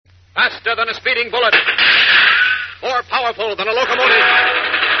Faster than a speeding bullet. More powerful than a locomotive.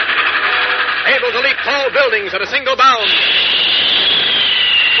 Able to leap tall buildings at a single bound.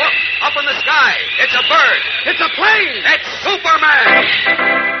 Look, up in the sky. It's a bird. It's a plane. It's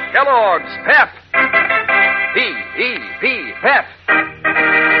Superman. Kellogg's Pep. P-E-P, Pep.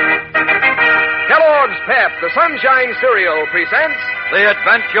 Kellogg's Pep, the Sunshine Cereal, presents The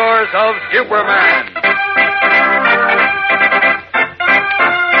Adventures of Superman.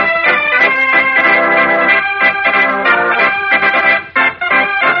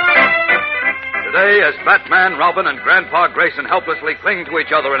 Today, as Batman, Robin, and Grandpa Grayson helplessly cling to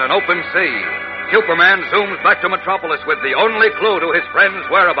each other in an open sea, Superman zooms back to Metropolis with the only clue to his friend's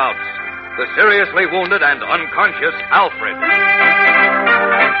whereabouts, the seriously wounded and unconscious Alfred.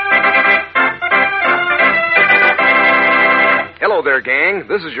 Hello there, gang.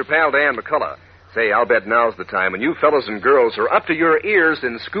 This is your pal Dan McCullough. Say, I'll bet now's the time when you fellas and girls are up to your ears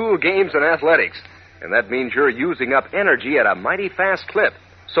in school games and athletics. And that means you're using up energy at a mighty fast clip.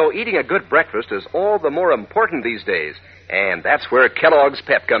 So eating a good breakfast is all the more important these days. And that's where Kellogg's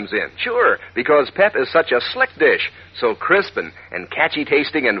Pep comes in. Sure, because Pep is such a slick dish, so crisp and catchy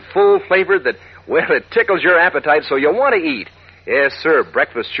tasting and full-flavored that, well, it tickles your appetite so you want to eat. Yes, sir,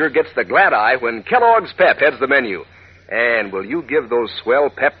 breakfast sure gets the glad eye when Kellogg's Pep heads the menu. And will you give those swell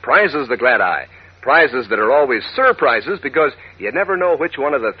Pep prizes the glad eye? Prizes that are always surprises because you never know which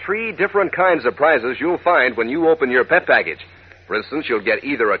one of the 3 different kinds of prizes you'll find when you open your Pep package. For instance, you'll get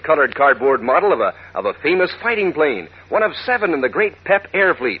either a colored cardboard model of a famous fighting plane, one of 7 in the great Pep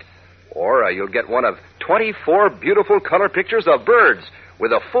Air Fleet, or you'll get one of 24 beautiful color pictures of birds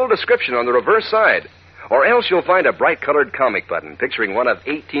with a full description on the reverse side. Or else you'll find a bright-colored comic button picturing one of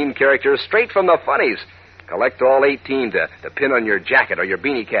 18 characters straight from the funnies. Collect all 18 to pin on your jacket or your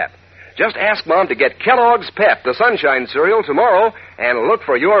beanie cap. Just ask Mom to get Kellogg's Pep, the Sunshine Cereal, tomorrow, and look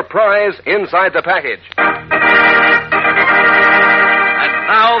for your prize inside the package.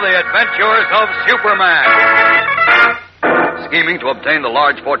 Now, the adventures of Superman. Scheming to obtain the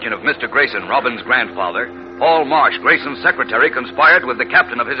large fortune of Mr. Grayson, Robin's grandfather, Paul Marsh, Grayson's secretary, conspired with the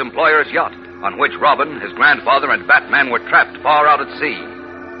captain of his employer's yacht, on which Robin, his grandfather, and Batman were trapped far out at sea.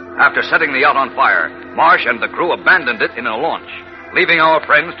 After setting the yacht on fire, Marsh and the crew abandoned it in a launch, leaving our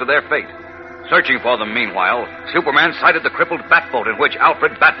friends to their fate. Searching for them meanwhile, Superman sighted the crippled Batboat in which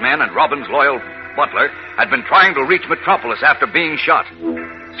Alfred, Batman, and Robin's loyal butler had been trying to reach Metropolis after being shot.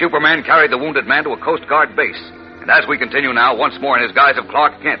 Superman carried the wounded man to a Coast Guard base. And as we continue now, once more in his guise of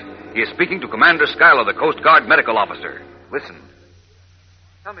Clark Kent, he is speaking to Commander Schuyler, the Coast Guard medical officer. Listen.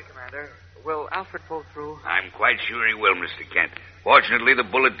 Tell me, Commander, will Alfred pull through? I'm quite sure he will, Mr. Kent. Fortunately, the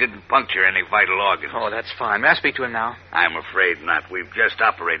bullet didn't puncture any vital organs. Oh, that's fine. May I speak to him now? I'm afraid not. We've just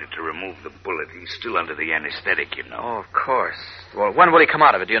operated to remove the bullet. He's still under the anesthetic, you know. Oh, of course. Well, when will he come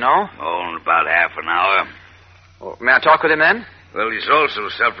out of it, do you know? Oh, in about half an hour. Oh, may I talk with him then? Well, he's also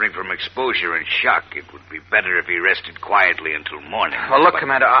suffering from exposure and shock. It would be better if he rested quietly until morning. Well, look,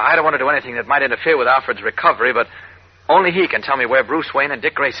 Commander, I don't want to do anything that might interfere with Alfred's recovery, but only he can tell me where Bruce Wayne and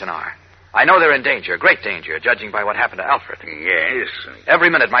Dick Grayson are. I know they're in danger, great danger, judging by what happened to Alfred. Yes. Every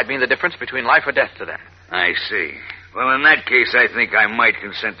minute might mean the difference between life or death to them. I see. Well, in that case, I think I might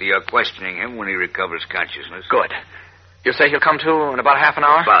consent to your questioning him when he recovers consciousness. Good. You say he'll come to in about half an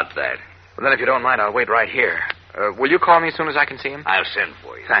hour? About that. Well, then, if you don't mind, I'll wait right here. Will you call me as soon as I can see him? I'll send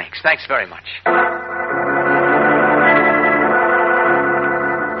for you. Thanks. Thanks very much.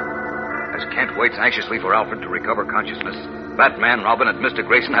 As Kent waits anxiously for Alfred to recover consciousness, Batman, Robin, and Mr.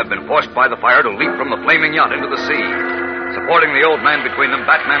 Grayson have been forced by the fire to leap from the flaming yacht into the sea. Supporting the old man between them,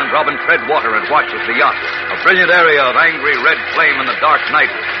 Batman and Robin tread water and watch as the yacht, a brilliant area of angry red flame in the dark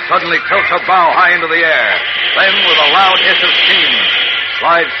night, suddenly tilts her bow high into the air. Then, with a loud hiss of steam,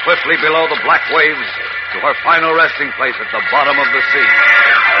 slides swiftly below the black waves to her final resting place at the bottom of the sea.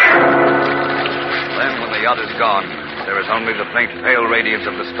 Then, when the yacht is gone, there is only the faint, pale radiance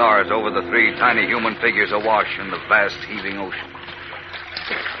of the stars over the 3 tiny human figures awash in the vast, heaving ocean.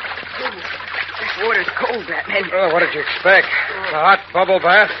 This water's cold, Batman. Oh, what did you expect? A hot bubble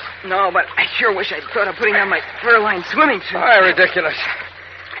bath? No, but I sure wish I'd thought of putting on my fur-lined swimming suit. Why, ridiculous.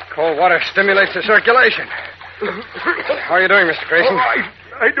 Cold water stimulates the circulation. How are you doing, Mr. Grayson?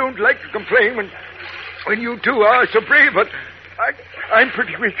 Oh, I don't like to complain when you two are so brave, but I'm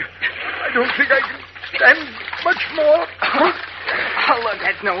pretty weak. I don't think I can stand much more. Oh, look,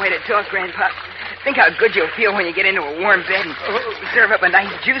 that's no way to talk, Grandpa. Think how good you'll feel when you get into a warm bed and serve up a nice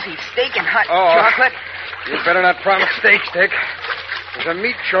juicy steak and hot chocolate. You better not promise steaks, Dick. There's a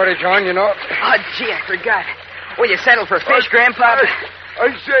meat shortage on, you know. Oh, gee, I forgot. Will you settle for fish, Grandpa? I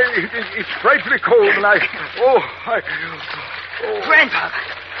say, it's frightfully cold, and Grandpa,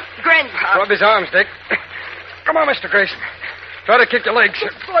 Grandpa. Rub his arms, Dick. Come on, Mr. Grayson. Try to kick your legs.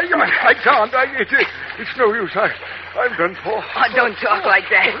 I can't. It's no use. I'm done for. Oh, don't talk like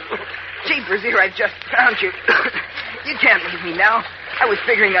that. Jeepers, here I've just found you. You can't leave me now. I was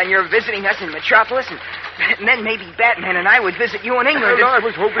figuring on your visiting us in Metropolis, and then maybe Batman and I would visit you in England. Well, I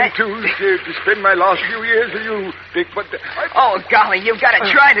was hoping to spend my last few years with you, Dick, but... Oh, golly, you've got to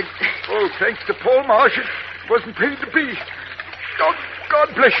try to... Oh, thanks to Paul Marsh, it wasn't paid to be. God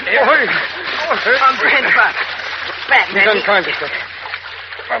bless you, boy. Grandpa. Batman... He's unconscious, Dick.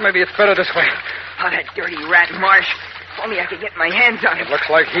 Well, maybe it's better this way. Oh, that dirty rat Marsh. If only I could get my hands on him. It looks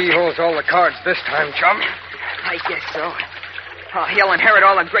like he holds all the cards this time, chum. I guess so. Oh, he'll inherit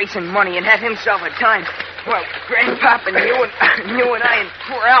all the Grayson money and have himself a time. Well, Grandpop and you and I and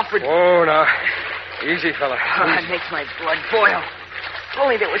poor Alfred... Oh, now. Easy, fella. Oh, it makes my blood boil. If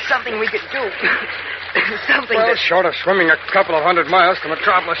only there was something we could do. Something Well, short of swimming a couple of 100 miles to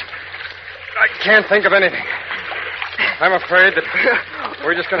Metropolis, I can't think of anything. I'm afraid that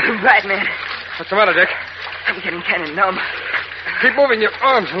we're just going to... Batman. What's the matter, Dick? I'm getting kind of numb. Keep moving your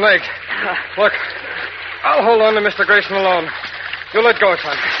arms and legs. Look, I'll hold on to Mr. Grayson alone. You let go,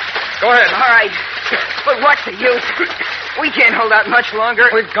 son. Go ahead. All right. But what's the use? We can't hold out much longer.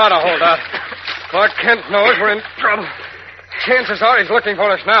 We've got to hold out. Clark Kent knows we're in trouble. Chances are he's looking for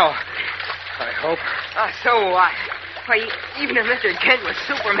us now. I hope. So what? Why, even if Mr. Kent was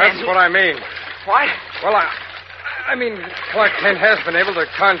Superman... That's what I mean. What? Well, I mean, Clark Kent has been able to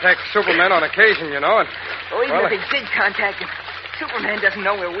contact Superman on occasion, you know, and... Well, even if he did contact him, Superman doesn't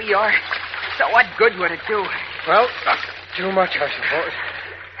know where we are. So what good would it do? Well, not too much, I suppose.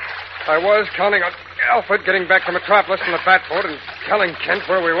 I was counting on Alfred getting back to Metropolis from the Batboat and telling Kent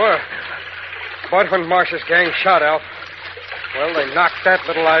where we were. But when Marsh's gang shot Alf, well, they knocked that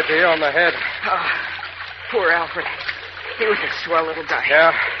little idea on the head. Oh, poor Alfred. He was a swell little guy.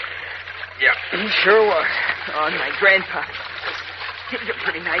 Yeah, he sure was. Oh, and my grandpa. He's a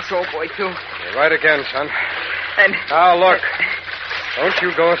pretty nice old boy, too. You're right again, son. And... Now, look. Don't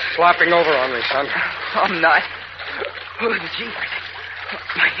you go slopping over on me, son. I'm not. Oh, jeepers.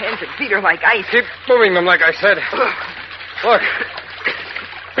 My hands and feet are like ice. Keep moving them, like I said. Look.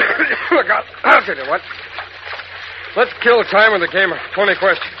 Look, I'll tell you what. Let's kill time with a game of 20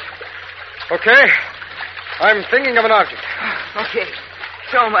 questions. Okay? I'm thinking of an object. Okay.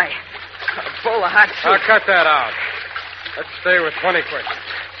 So am I. A bowl of hot soup. Now, cut that out. Let's stay with 20 questions.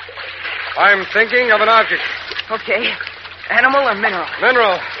 I'm thinking of an object. Okay. Animal or mineral?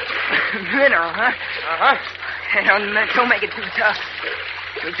 Mineral. Mineral, huh? Uh-huh. Hey, don't make it too tough.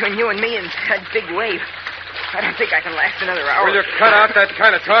 Between you and me and that big wave, I don't think I can last another hour. Will you cut out that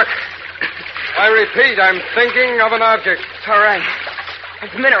kind of talk? I repeat, I'm thinking of an object. All right.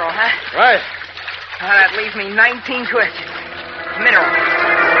 It's mineral, huh? Right. That leaves me 19 questions. Mineral.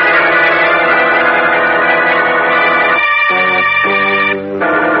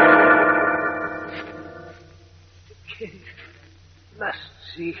 Kent. Must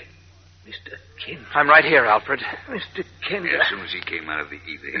see Mr. Kent. I'm right here, Alfred. Mr. Kent. As soon as he came out of the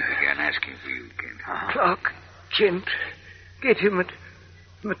ether, he began asking for you, Kent. Clark Kent. Get him at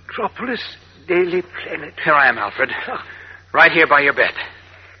Metropolis Daily Planet. Here I am, Alfred. Right here by your bed.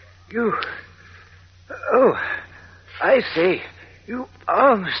 You... Oh, I say. You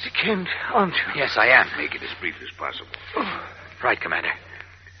are Mr. Kent, aren't you? Yes, I am. Make it as brief as possible. Right, Commander.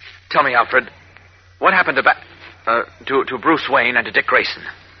 Tell me, Alfred, what happened to Bruce Wayne and to Dick Grayson?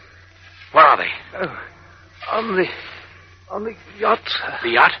 Where are they? On the yacht, sir. The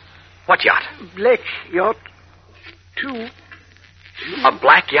yacht? What yacht? Black yacht. Two. A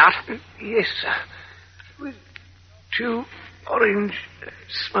black yacht? Yes, sir. With two orange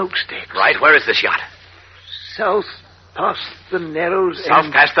smokestacks. Right, where is this yacht? South past the Narrows.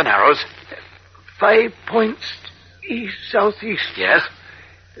 South past the Narrows? 5 points east, southeast. Yes?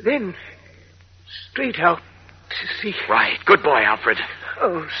 Then straight out to sea. Right. Good boy, Alfred.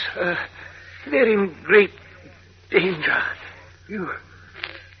 Oh, sir. They're in great danger.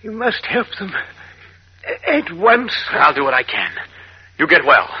 You must help them at once. I'll do what I can. You get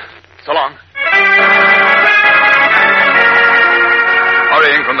well. So long.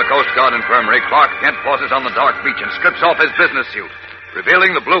 Hurrying from the Coast Guard infirmary, Clark Kent pauses on the dark beach and strips off his business suit,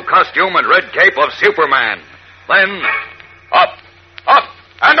 revealing the blue costume and red cape of Superman. Then, up,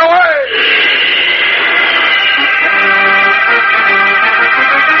 and away!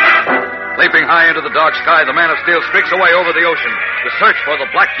 Leaping high into the dark sky, the Man of Steel streaks away over the ocean to search for the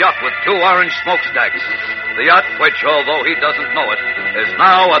black yacht with two orange smokestacks. The yacht, which, although he doesn't know it, is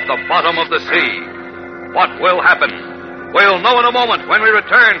now at the bottom of the sea. What will happen? We'll know in a moment when we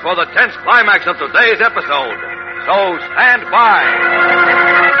return for the tense climax of today's episode. So stand by.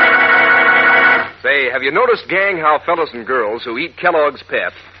 Say, have you noticed, gang, how fellas and girls who eat Kellogg's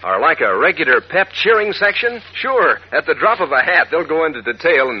Pep are like a regular pep cheering section? Sure, at the drop of a hat, they'll go into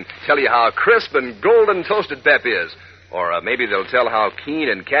detail and tell you how crisp and golden toasted Pep is. Or maybe they'll tell how keen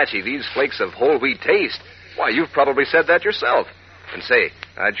and catchy these flakes of whole wheat taste. Why, you've probably said that yourself. And say,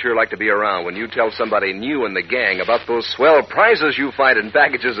 I'd sure like to be around when you tell somebody new in the gang about those swell prizes you find in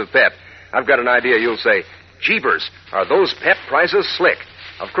packages of Pep. I've got an idea. You'll say, Jeebers, are those Pep prizes slick?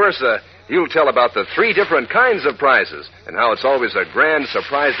 Of course, you'll tell about the 3 different kinds of prizes and how it's always a grand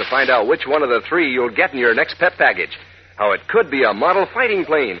surprise to find out which one of the 3 you'll get in your next Pep package. How it could be a model fighting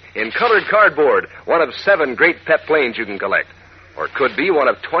plane in colored cardboard, one of 7 great Pep planes you can collect. Or it could be one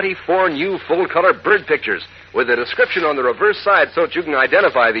of 24 new full-color bird pictures with a description on the reverse side so that you can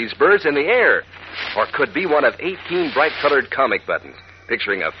identify these birds in the air. Or it could be one of 18 bright-colored comic buttons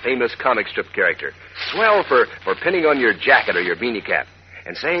picturing a famous comic strip character. Swell for pinning on your jacket or your beanie cap.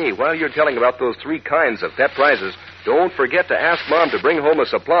 And say, while you're telling about those 3 kinds of Pep prizes, don't forget to ask Mom to bring home a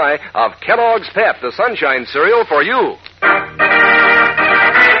supply of Kellogg's Pep, the Sunshine cereal, for you.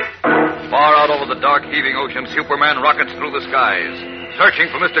 Far out over the dark, heaving ocean, Superman rockets through the skies, searching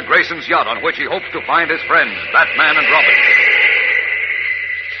for Mr. Grayson's yacht on which he hopes to find his friends, Batman and Robin.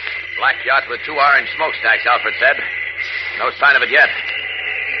 Black yacht with 2 orange smokestacks, Alfred said. No sign of it yet.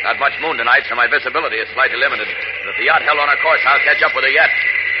 Not much moon tonight, so my visibility is slightly limited. But if the yacht held on her course, I'll catch up with her yet.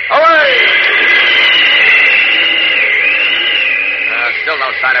 Away! Still no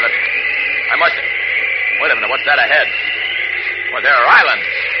sign of it. I must... Wait a minute, what's that ahead? Well, there are islands.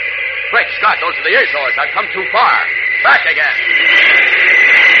 Great Scott, those are the Azores. I've come too far. Back again.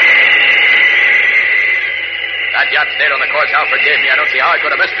 That yacht stayed on the course Alfred gave me. I don't see how I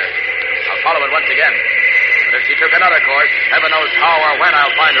could have missed her. I'll follow it once again. But if she took another course, heaven knows how or when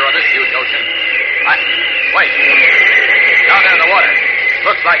I'll find her on this huge ocean. Wait. Down there in the water.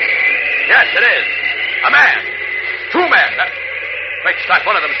 Looks like... Yes, it is. A man. 2 men. Great Scott,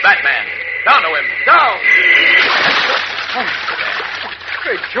 one of them's Batman. Down to him. Down!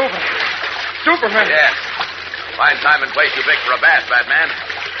 Great Superman. Yes. Fine time and place too big for a bath, Batman.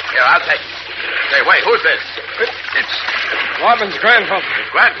 Here, I'll take... Say, wait, who's this? It's Robin's grandfather. His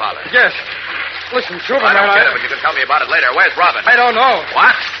grandfather? Yes. Listen, Superman, I don't get it, but you can tell me about it later. Where's Robin? I don't know.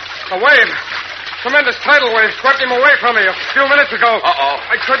 What? A wave. Tremendous tidal wave swept him away from me a few minutes ago. Uh-oh.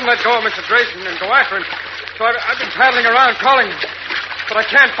 I couldn't let go of Mr. Grayson and go after him. So I've been paddling around calling him. But I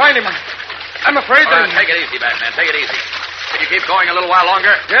can't find him. I'm afraid that... Take it easy, Batman. Take it easy. Can you keep going a little while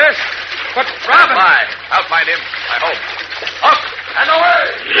longer? Yes. But Robin... I'll find him. I hope. Up and away!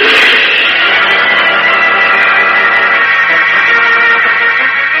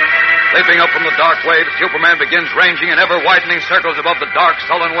 Leaping up from the dark waves, Superman begins ranging in ever-widening circles above the dark,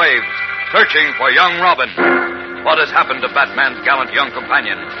 sullen waves, searching for young Robin. What has happened to Batman's gallant young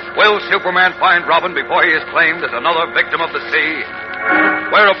companion? Will Superman find Robin before he is claimed as another victim of the sea?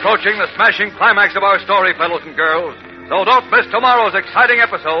 We're approaching the smashing climax of our story, fellows and girls, so don't miss tomorrow's exciting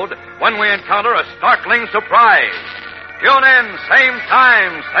episode when we encounter a startling surprise. Tune in, same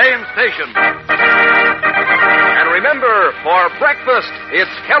time, same station. And remember, for breakfast, it's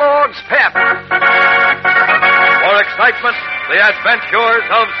Kellogg's Pep. For excitement, the adventures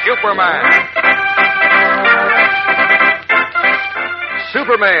of Superman.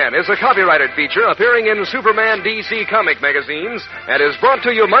 Superman is a copyrighted feature appearing in Superman DC comic magazines and is brought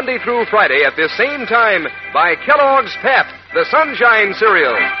to you Monday through Friday at this same time by Kellogg's Pep, the Sunshine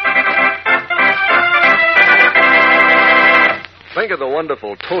cereal. Think of the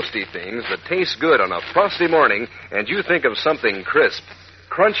wonderful toasty things that taste good on a frosty morning, and you think of something crisp,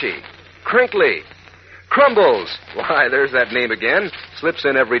 crunchy, crinkly. Crumbles. Why, there's that name again. Slips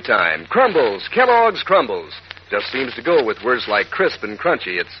in every time. Crumbles. Kellogg's Crumbles. Just seems to go with words like crisp and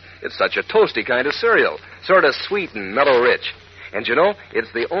crunchy. It's such a toasty kind of cereal. Sort of sweet and mellow-rich. And you know,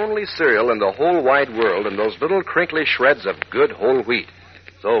 it's the only cereal in the whole wide world in those little crinkly shreds of good whole wheat.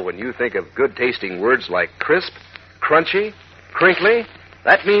 So when you think of good-tasting words like crisp, crunchy, crinkly,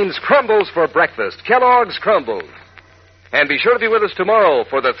 that means Crumbles for breakfast. Kellogg's Crumbles. And be sure to be with us tomorrow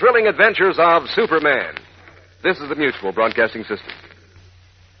for the thrilling adventures of Superman. This is the Mutual Broadcasting System.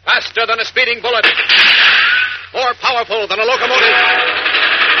 Faster than a speeding bullet. More powerful than a locomotive.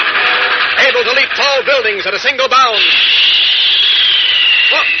 Able to leap tall buildings at a single bound.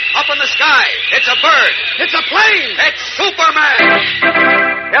 Look, up in the sky. It's a bird. It's a plane. It's Superman.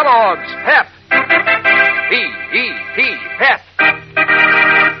 Kellogg's Pep. P-E-P, Pep.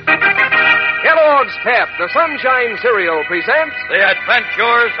 Kellogg's Pep, the Sunshine cereal, presents The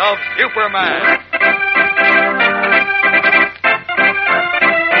Adventures of Superman.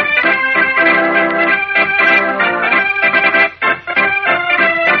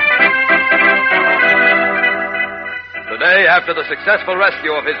 After the successful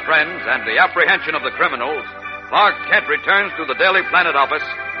rescue of his friends and the apprehension of the criminals, Clark Kent returns to the Daily Planet office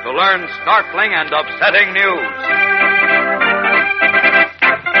to learn startling and upsetting news.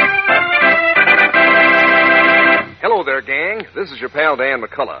 Hello there, gang. This is your pal Dan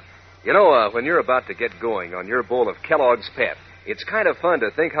McCullough. You know, when you're about to get going on your bowl of Kellogg's Pep, it's kind of fun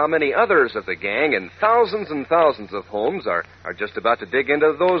to think how many others of the gang in thousands and thousands of homes are just about to dig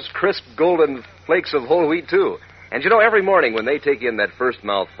into those crisp golden flakes of whole wheat, too. And you know, every morning when they take in that first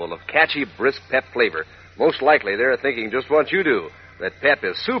mouthful of catchy, brisk Pep flavor, most likely they're thinking just what you do, that Pep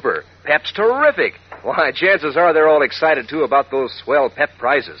is super, Pep's terrific. Why, chances are they're all excited, too, about those swell Pep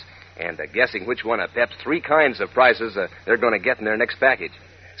prizes, and guessing which one of Pep's 3 kinds of prizes they're going to get in their next package.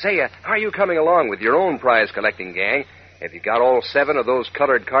 Say, how are you coming along with your own prize-collecting gang? Have you got all 7 of those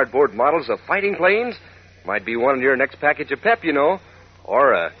colored cardboard models of fighting planes? Might be one in your next package of Pep, you know.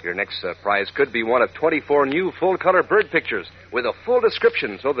 Or your next prize could be one of 24 new full-color bird pictures with a full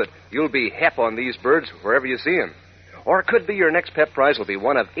description so that you'll be hep on these birds wherever you see them. Or it could be your next Pep prize will be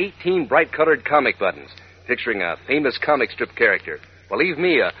one of 18 bright-colored comic buttons picturing a famous comic strip character. Believe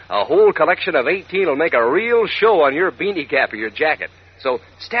me, a whole collection of 18 will make a real show on your beanie cap or your jacket. So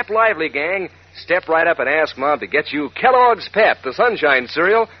step lively, gang. Step right up and ask Mom to get you Kellogg's Pep, the Sunshine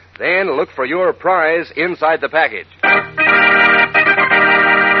cereal. Then look for your prize inside the package.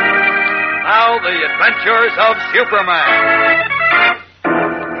 Now, the adventures of Superman.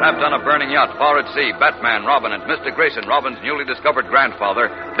 Trapped on a burning yacht far at sea, Batman, Robin, and Mr. Grayson, Robin's newly discovered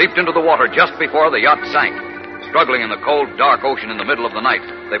grandfather, leaped into the water just before the yacht sank. Struggling in the cold, dark ocean in the middle of the night,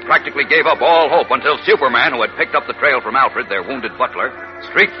 they practically gave up all hope until Superman, who had picked up the trail from Alfred, their wounded butler,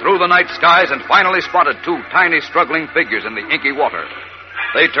 streaked through the night skies and finally spotted 2 tiny, struggling figures in the inky water.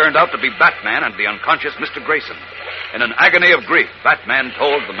 They turned out to be Batman and the unconscious Mr. Grayson. In an agony of grief, Batman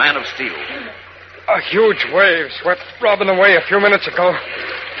told the Man of Steel. A huge wave swept Robin away a few minutes ago.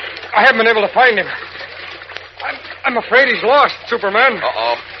 I haven't been able to find him. I'm afraid he's lost, Superman.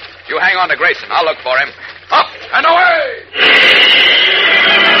 Uh-oh. You hang on to Grayson. I'll look for him. Up and away!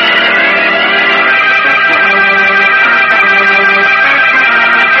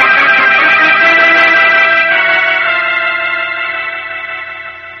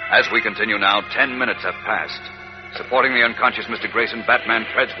 As we continue now, 10 minutes have passed. Supporting the unconscious Mr. Grayson, Batman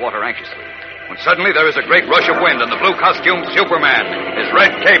treads water anxiously. When suddenly there is a great rush of wind, and the blue-costumed Superman, his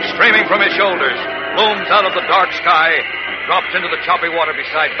red cape streaming from his shoulders, looms out of the dark sky and drops into the choppy water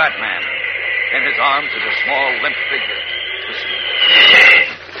beside Batman. In his arms is a small, limp figure.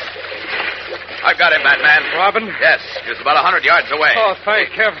 I've got him, Batman. Robin? Yes, he was about 100 yards away. Oh,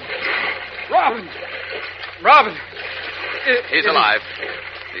 thank heaven. Robin! Robin! He's alive.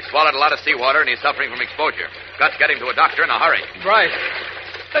 He swallowed a lot of seawater, and he's suffering from exposure. Got to get him to a doctor in a hurry. Right.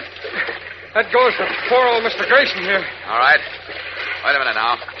 That goes for poor old Mr. Grayson here. All right. Wait a minute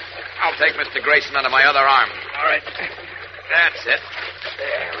now. I'll take Mr. Grayson under my other arm. All right. That's it.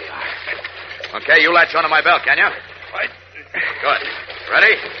 There we are. Okay, you latch onto my belt, can you? Right. Good.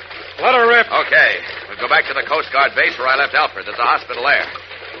 Ready? Let her rip. Okay. We'll go back to the Coast Guard base where I left Alfred. There's a hospital there.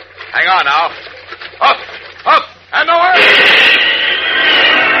 Hang on now. Up! Up! And away!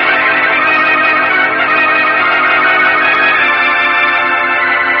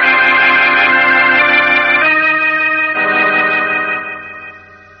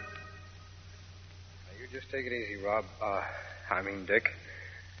 Take it easy, Rob. Dick.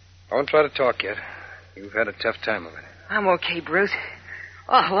 Don't try to talk yet. You've had a tough time of it. I'm okay, Bruce.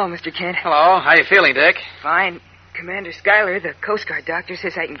 Oh, hello, Mr. Kent. Hello. How you feeling, Dick? Fine. Commander Schuyler, the Coast Guard doctor,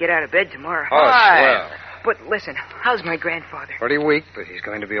 says I can get out of bed tomorrow. Oh, swell. But listen, how's my grandfather? Pretty weak, but he's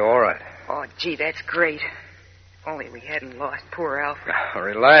going to be all right. Oh, gee, that's great. Only we hadn't lost poor Alfred.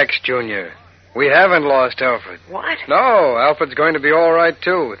 Relax, Junior. We haven't lost Alfred. What? No, Alfred's going to be all right,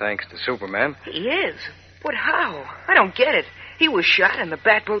 too, thanks to Superman. He is? But how? I don't get it. He was shot, and the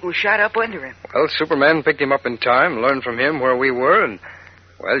Batboat was shot up under him. Well, Superman picked him up in time, learned from him where we were, and,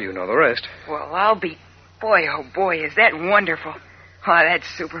 well, you know the rest. Well, I'll be... Boy, oh boy, is that wonderful. Oh, that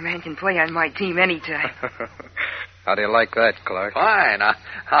Superman can play on my team anytime. How do you like that, Clark? Fine.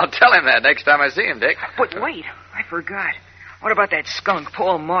 I'll tell him that next time I see him, Dick. But wait, I forgot. What about that skunk,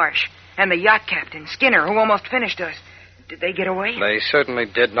 Paul Marsh, and the yacht captain, Skinner, who almost finished us? Did they get away? They certainly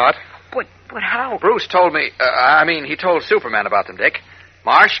did not. But how? Bruce told me, he told Superman about them, Dick.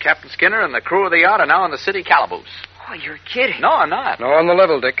 Marsh, Captain Skinner, and the crew of the yacht are now in the city calaboose. Oh, you're kidding. No, I'm not. No, on the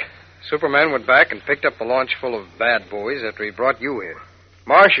level, Dick. Superman went back and picked up a launch full of bad boys after he brought you here.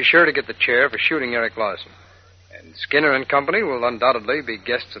 Marsh is sure to get the chair for shooting Eric Lawson. And Skinner and company will undoubtedly be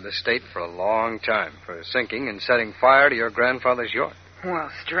guests of the state for a long time for sinking and setting fire to your grandfather's yacht.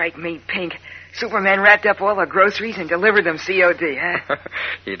 Well, strike me pink. Superman wrapped up all the groceries and delivered them COD, huh?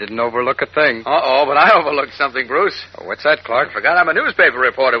 You didn't overlook a thing. Uh-oh, but I overlooked something, Bruce. Oh, what's that, Clark? I forgot I'm a newspaper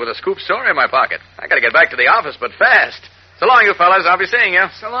reporter with a scoop story in my pocket. I gotta get back to the office, but fast. So long, you fellas. I'll be seeing you.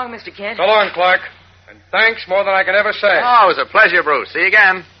 So long, Mr. Kent. So long, Clark. And thanks more than I can ever say. Oh, it was a pleasure, Bruce. See you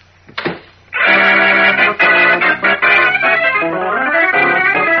again.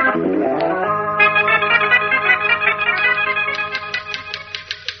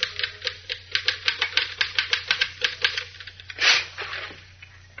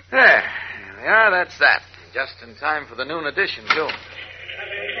 There we are, that's that. Just in time for the noon edition, too.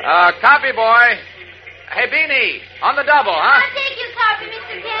 Copy, boy. Hey, Beanie, on the double, huh? I'll take your copy,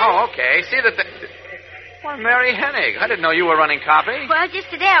 Mr. Kent. Oh, okay. See that the... Why, Mary Hennig, I didn't know you were running copy. Well, just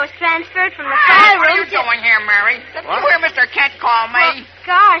today I was transferred from the file room What are you doing here, Mary? Did you hear Mr. Kent call me?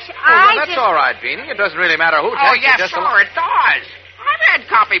 Gosh, Well, that's all right, Beanie. It doesn't really matter who Oh, takes yes, it. Just sure, it does. I'm head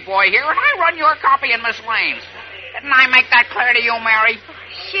copy boy here, and I run your copy in Miss Lane's. Didn't I make that clear to you, Mary?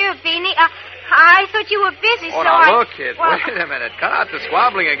 Sure, Beanie. I thought you were busy, Oh, so now, I... look, kid. Well, Wait a minute. Cut out the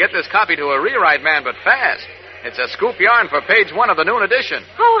squabbling and get this copy to a rewrite man, but fast. It's a scoop yarn for page 1 of the noon edition.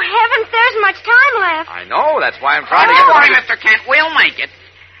 Oh, heavens, there's much time left. I know. That's why I'm trying to get Don't the... worry, Mr. Kent. We'll make it.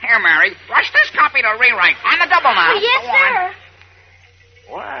 Here, Mary, rush this copy to rewrite. On the double now. Oh, yes, Go on. sir.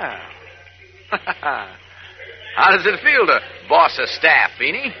 Wow. How does it feel to boss a staff,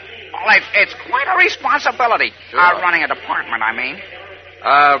 Beanie? Well, it's quite a responsibility. Sure. Running a department, I mean.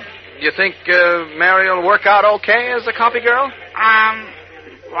 You think Mary will work out okay as a copy girl?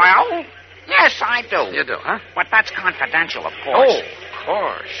 Well, yes, I do. You do, huh? But that's confidential, of course. Oh, of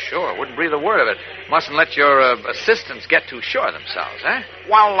course, sure. Wouldn't breathe a word of it. Mustn't let your assistants get too sure of themselves, eh?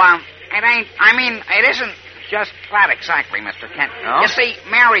 Well, it ain't... I mean, it isn't just that exactly, Mr. Kent. No? You see,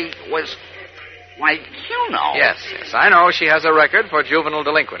 Mary was... Why, you know. Yes, I know she has a record for juvenile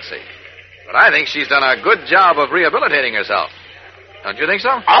delinquency. But I think she's done a good job of rehabilitating herself. Don't you think so?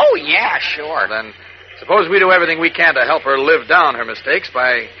 Oh, yeah, sure. Then suppose we do everything we can to help her live down her mistakes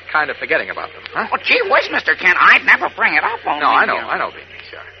by kind of forgetting about them, huh? Well, gee whiz, Mr. Kent, I'd never bring it up only... No, I know, Beanie,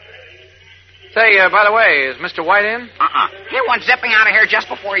 sure. Say, by the way, is Mr. White in? He went zipping out of here just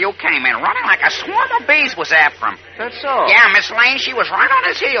before you came in, running like a swarm of bees was after him. That's so. Yeah, Miss Lane, she was right on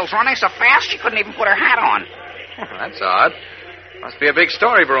his heels, running so fast she couldn't even put her hat on. That's odd. Must be a big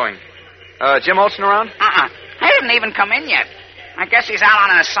story brewing. Jim Olson around? He didn't even come in yet. I guess he's out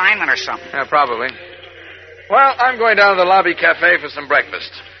on an assignment or something. Yeah, probably. Well, I'm going down to the lobby cafe for some breakfast.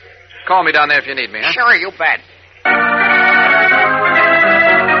 Call me down there if you need me, huh? Sure, you bet.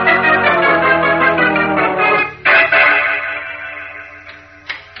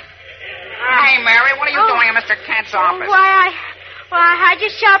 Hey, Mary, what are you doing in Mr. Kent's office? Why, I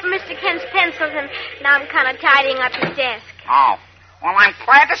just sharpened Mr. Kent's pencils, and now I'm kind of tidying up his desk. Oh. Well, I'm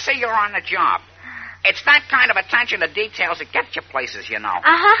glad to see you're on the job. It's that kind of attention to details that gets you places, you know.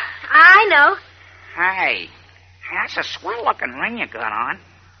 Uh-huh. I know. Hey, that's a swell-looking ring you got on.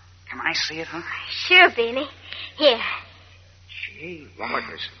 Can I see it, huh? Sure, Beanie. Here. Gee,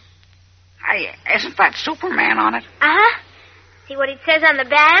 willikers. Hey, isn't that Superman on it? Uh-huh. See what it says on the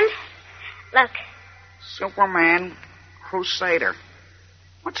band? Look. Superman Crusader.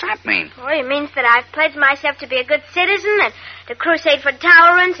 What's that mean? Well, it means that I've pledged myself to be a good citizen and to crusade for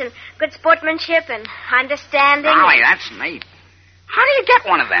tolerance and good sportsmanship and understanding. Golly, that's neat. How do you get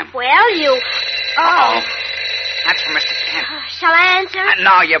one of them? Well, you... Uh-oh. That's for Mr. Kent. Shall I answer?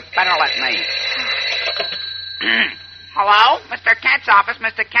 No, you better let me. Hello? Mr. Kent's office.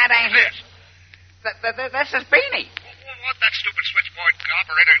 Mr. Kent ain't here. This is Beanie. What that stupid switchboard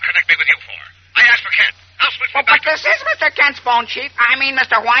operator connect me with you for? I asked for Kent. I'll switch me But back. this is Mr. Kent's phone, Chief. I mean,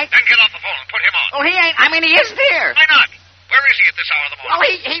 Mr. White. Then get off the phone and put him on. Well, he ain't. I mean, he isn't here. Why not? Where is he at this hour of the morning?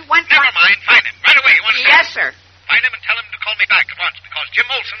 Well, he went... Never mind. Find him. Right away. You understand? Yes, sir. Find him and tell him to call me back at once because Jim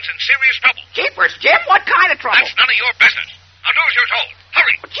Olson's in serious trouble. Jeepers, Jim, what kind of trouble? That's none of your business. Now do as you're told.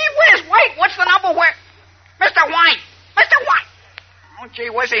 Hurry. Gee whiz, wait, what's the number where... Mr. White! Mr. White! Oh,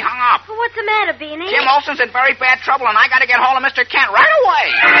 gee whiz, he hung up. Well, what's the matter, Beanie? Jim Olson's in very bad trouble, and I got to get hold of Mr. Kent right away.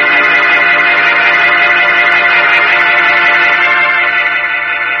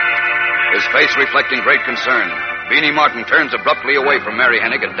 His face reflecting great concern, Beanie Martin turns abruptly away from Mary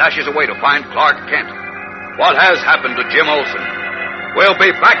Hennig and dashes away to find Clark Kent. What has happened to Jim Olson? We'll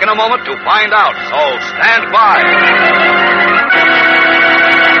be back in a moment to find out, so stand by.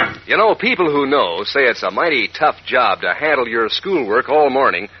 You know, people who know say it's a mighty tough job to handle your schoolwork all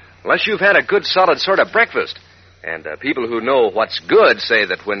morning unless you've had a good, solid sort of breakfast. And people who know what's good say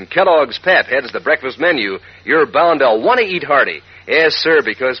that when Kellogg's Pep heads the breakfast menu, you're bound to want to eat hearty. Yes, sir,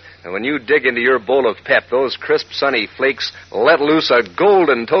 because when you dig into your bowl of pep, those crisp, sunny flakes let loose a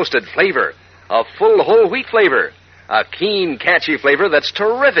golden toasted flavor, a full whole wheat flavor, a keen, catchy flavor that's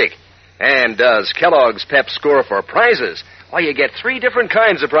terrific. And does Kellogg's Pep score for prizes? Why, you get 3 different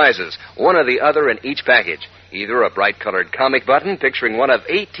kinds of prizes, one or the other in each package. Either a bright-colored comic button picturing one of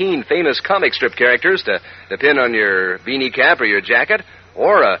 18 famous comic strip characters to pin on your beanie cap or your jacket,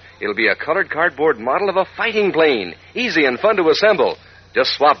 or it'll be a colored cardboard model of a fighting plane, easy and fun to assemble.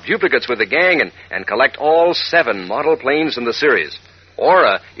 Just swap duplicates with the gang and collect all 7 model planes in the series.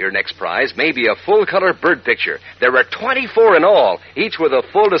 Or your next prize may be a full-color bird picture. There are 24 in all, each with a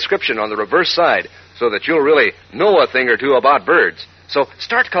full description on the reverse side, so that you'll really know a thing or two about birds. So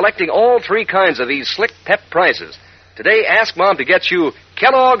start collecting all 3 kinds of these slick pep prizes. Today, ask Mom to get you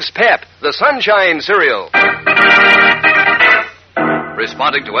Kellogg's Pep, the Sunshine Cereal.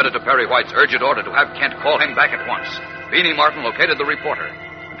 Responding to Editor Perry White's urgent order to have Kent call him back at once, Beanie Martin located the reporter.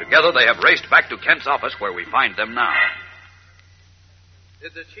 Together, they have raced back to Kent's office, where we find them now.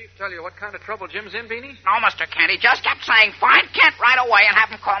 Did the chief tell you what kind of trouble Jim's in, Beanie? No, Mr. Kent. He just kept saying, find Kent right away and have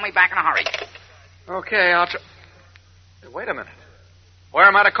him call me back in a hurry. Okay, I'll try. Wait a minute. Where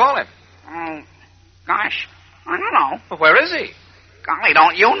am I to call him? Oh, gosh, I don't know. Well, where is he? Golly,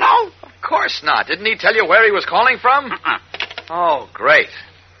 don't you know? Of course not. Didn't he tell you where he was calling from? Oh, great.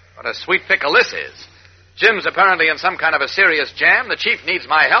 What a sweet pickle this is. Jim's apparently in some kind of a serious jam. The chief needs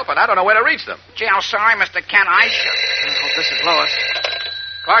my help, and I don't know where to reach them. Gee, I'm sorry, Mr. Kent. I hope this is Lois.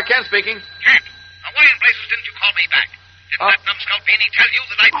 Clark Kent speaking. Kent, why in blazes didn't you call me back? Didn't that numbskull Beanie tell you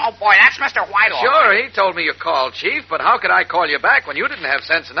that I... Oh, boy, that's Mr. White. Sure, he told me you called, Chief, but how could I call you back when you didn't have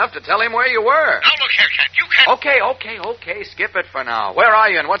sense enough to tell him where you were? Now, look here, Kent, you can't... Okay, skip it for now. Where are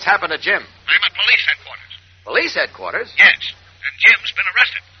you and what's happened to Jim? I'm at police headquarters. Police headquarters? Yes, and Jim's been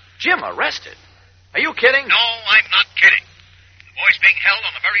arrested. Jim arrested? Are you kidding? No, I'm not kidding. The boy's being held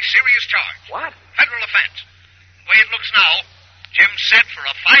on a very serious charge. What? Federal offense. The way it looks now, Jim's set for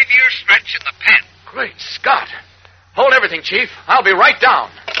a 5-year stretch in the pen. Great Scott. Hold everything, Chief. I'll be right down.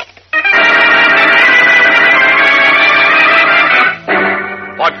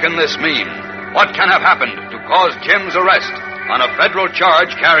 What can this mean? What can have happened to cause Jim's arrest on a federal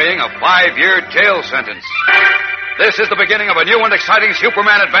charge carrying a 5-year jail sentence? This is the beginning of a new and exciting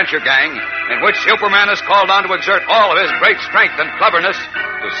Superman adventure gang, in which Superman is called on to exert all of his great strength and cleverness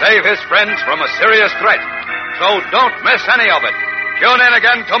to save his friends from a serious threat. So don't miss any of it. Tune in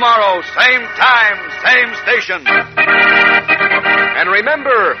again tomorrow, same time, same station. And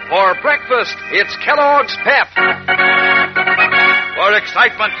remember, for breakfast, it's Kellogg's Pep. For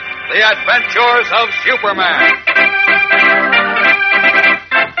excitement, the adventures of Superman.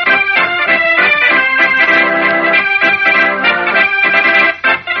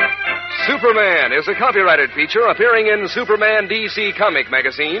 Superman is a copyrighted feature appearing in Superman DC comic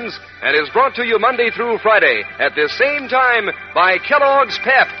magazines and is brought to you Monday through Friday at this same time by Kellogg's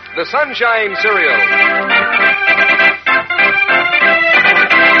Pep, the Sunshine Cereal.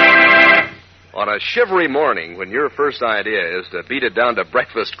 On a shivery morning when your first idea is to beat it down to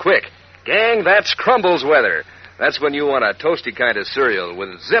breakfast quick, gang, that's Crumbles weather. That's when you want a toasty kind of cereal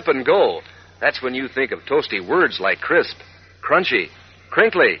with zip and go. That's when you think of toasty words like crisp, crunchy,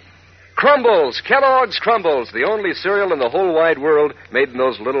 crinkly. Crumbles, Kellogg's Crumbles, the only cereal in the whole wide world made in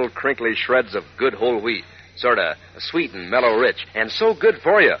those little crinkly shreds of good whole wheat. Sort of sweet and mellow rich, and so good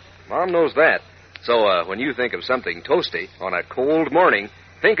for you. Mom knows that. So when you think of something toasty on a cold morning,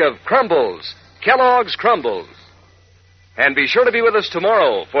 think of Crumbles, Kellogg's Crumbles. And be sure to be with us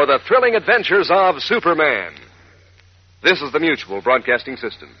tomorrow for the thrilling adventures of Superman. This is the Mutual Broadcasting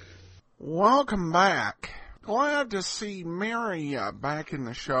System. Welcome back. Glad to see Mary back in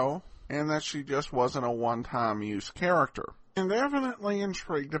the show, and that she just wasn't a one-time use character. And definitely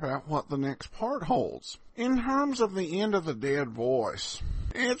intrigued about what the next part holds. In terms of the end of the dead voice,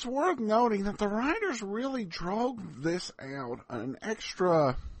 it's worth noting that the writers really drove this out an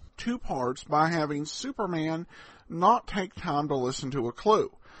extra 2 parts by having Superman not take time to listen to a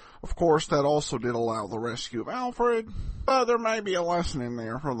clue. Of course, that also did allow the rescue of Alfred, but there may be a lesson in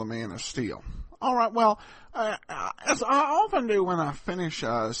there for the Man of Steel. All right, well, as I often do when I finish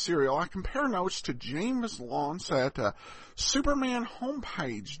a serial, I compare notes to James Lawrence at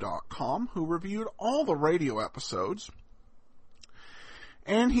SupermanHomepage.com, who reviewed all the radio episodes.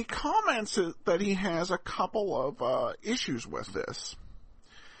 And he comments that he has a couple of issues with this.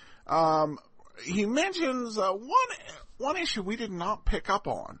 He mentions one issue we did not pick up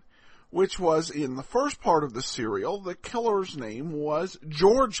on, which was in the first part of the serial, the killer's name was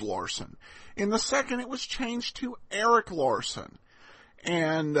George Larson. In the second, it was changed to Eric Larson.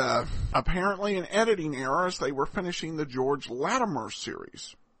 And apparently in editing errors, they were finishing the George Latimer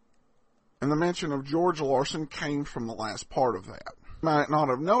series. And the mention of George Larson came from the last part of that. Might not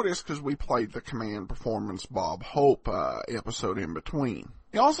have noticed because we played the Command Performance Bob Hope episode in between.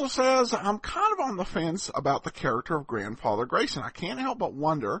 He also says, I'm kind of on the fence about the character of Grandfather Grayson. I can't help but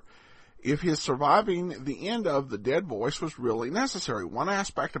wonder if his surviving the end of the dead voice was really necessary. One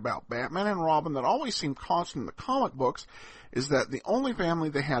aspect about Batman and Robin that always seemed constant in the comic books is that the only family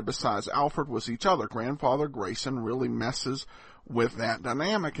they had besides Alfred was each other. Grandfather Grayson really messes with that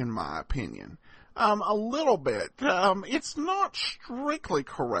dynamic, in my opinion. A little bit. It's not strictly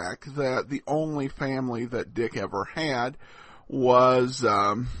correct that the only family that Dick ever had was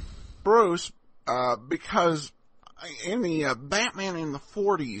Bruce, because in the Batman in the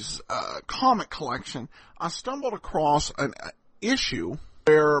 40s comic collection, I stumbled across an issue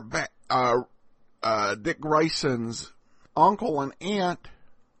where Dick Grayson's uncle and aunt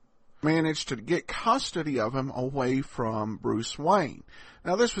managed to get custody of him away from Bruce Wayne.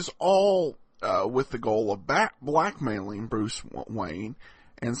 Now, this was all with the goal of blackmailing Bruce Wayne,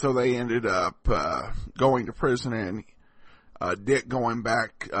 and so they ended up going to prison and Dick going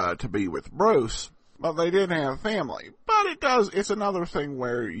back to be with Bruce, but they didn't have a family. But it's another thing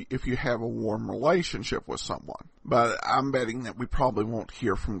where if you have a warm relationship with someone. But I'm betting that we probably won't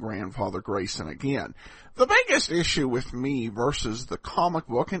hear from Grandfather Grayson again. The biggest issue with me versus the comic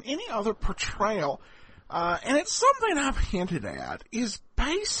book and any other portrayal, and it's something I've hinted at, is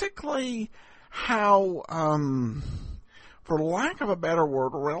basically how, for lack of a better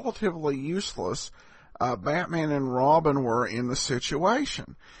word, relatively useless Batman and Robin were in the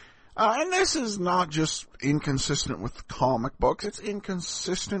situation. And this is not just inconsistent with the comic books, it's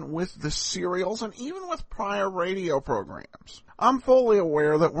inconsistent with the serials and even with prior radio programs. I'm fully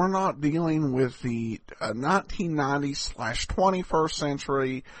aware that we're not dealing with the 1990s/21st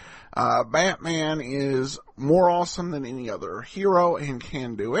century. Batman is more awesome than any other hero and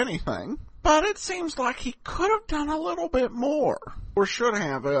can do anything. But it seems like he could have done a little bit more, or should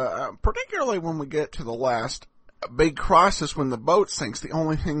have, particularly when we get to the last big crisis when the boat sinks. The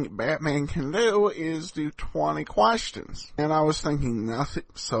only thing Batman can do is do 20 questions. And I was thinking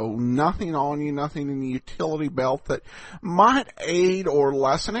nothing on you, nothing in the utility belt that might aid or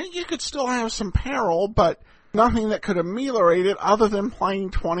lessen it. You could still have some peril, but nothing that could ameliorate it other than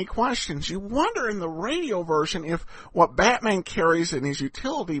playing 20 questions. You wonder in the radio version if what Batman carries in his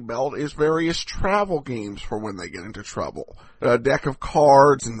utility belt is various travel games for when they get into trouble. A deck of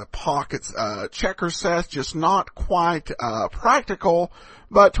cards in the pockets, checker set, just not quite practical,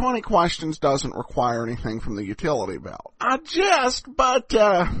 but 20 questions doesn't require anything from the utility belt.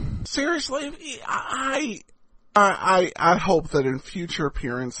 Seriously, I hope that in future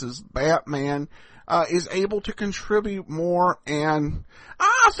appearances, Batman is able to contribute more, and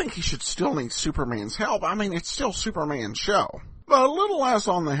I think he should still need Superman's help. I mean, it's still Superman's show. But a little less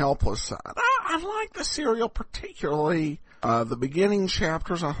on the helpless side. I like the serial, particularly the beginning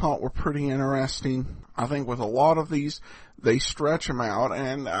chapters I thought were pretty interesting. I think with a lot of these, they stretch them out,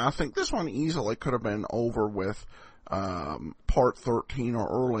 and I think this one easily could have been over with part 13 or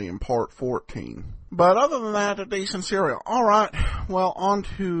early in part 14. But other than that, a decent serial. All right, well, on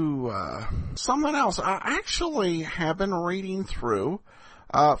to something else. I actually have been reading through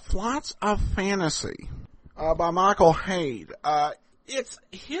Flights of Fantasy by Michael Haid. It's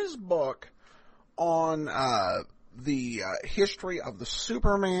his book on the history of the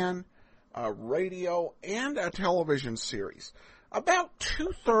Superman radio and a television series. About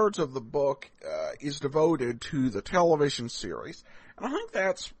 2/3 of the book is devoted to the television series, and I think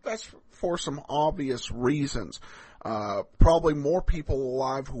that's for some obvious reasons. Probably more people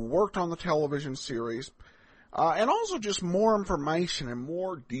alive who worked on the television series, and also just more information and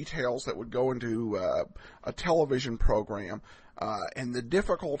more details that would go into a television program, and the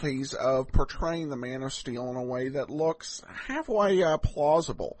difficulties of portraying the Man of Steel in a way that looks halfway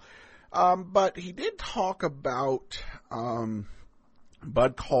plausible. But he did talk about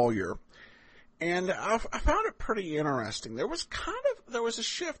Bud Collyer, and I found it pretty interesting. There was a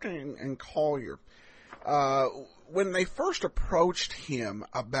shift in Collyer. When they first approached him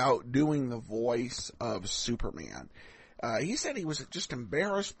about doing the voice of Superman, he said he was just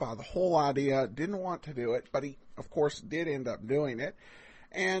embarrassed by the whole idea, didn't want to do it, but he, of course, did end up doing it,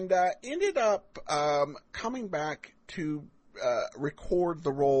 and ended up coming back to record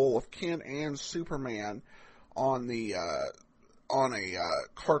the role of Kent and Superman on a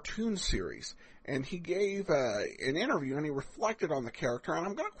cartoon series. And he gave an interview, and he reflected on the character, and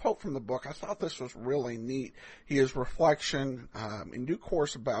I'm going to quote from the book. I thought this was really neat. His reflection, in due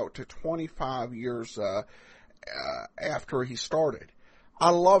course, about 25 years after he started. I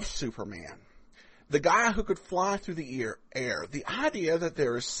love Superman. The guy who could fly through the air. The idea that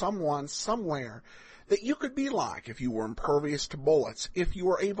there is someone somewhere that you could be like if you were impervious to bullets, if you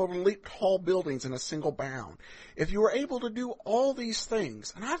were able to leap tall buildings in a single bound, if you were able to do all these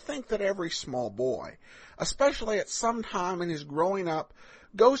things. And I think that every small boy, especially at some time in his growing up,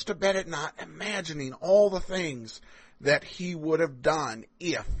 goes to bed at night imagining all the things that he would have done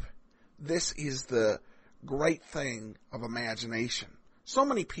if. This is the great thing of imagination. So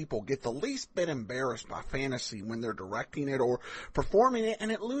many people get the least bit embarrassed by fantasy when they're directing it or performing it,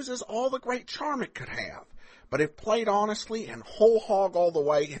 and it loses all the great charm it could have. But if played honestly and whole hog all the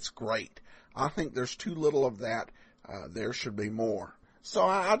way, it's great. I think there's too little of that. There should be more. So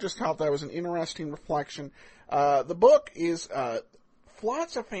I just thought that was an interesting reflection. The book is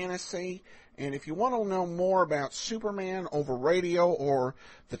Flights of Fantasy, and if you want to know more about Superman over radio or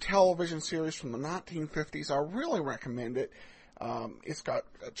the television series from the 1950s, I really recommend it. It's got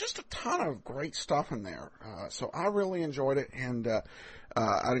just a ton of great stuff in there. So I really enjoyed it, and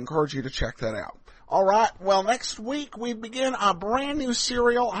I'd encourage you to check that out. All right, well, next week we begin a brand new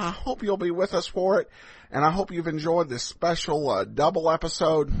serial. I hope you'll be with us for it, and I hope you've enjoyed this special double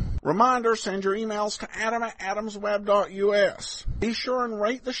episode. Reminder, send your emails to adam@adamsweb.us. Be sure and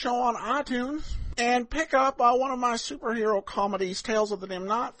rate the show on iTunes. And pick up one of my superhero comedies, Tales of the Dim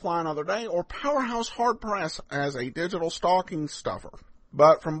Night, Fly Another Day, or Powerhouse Hard Press as a digital stocking stuffer.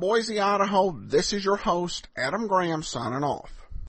 But from Boise, Idaho, this is your host, Adam Graham, signing off.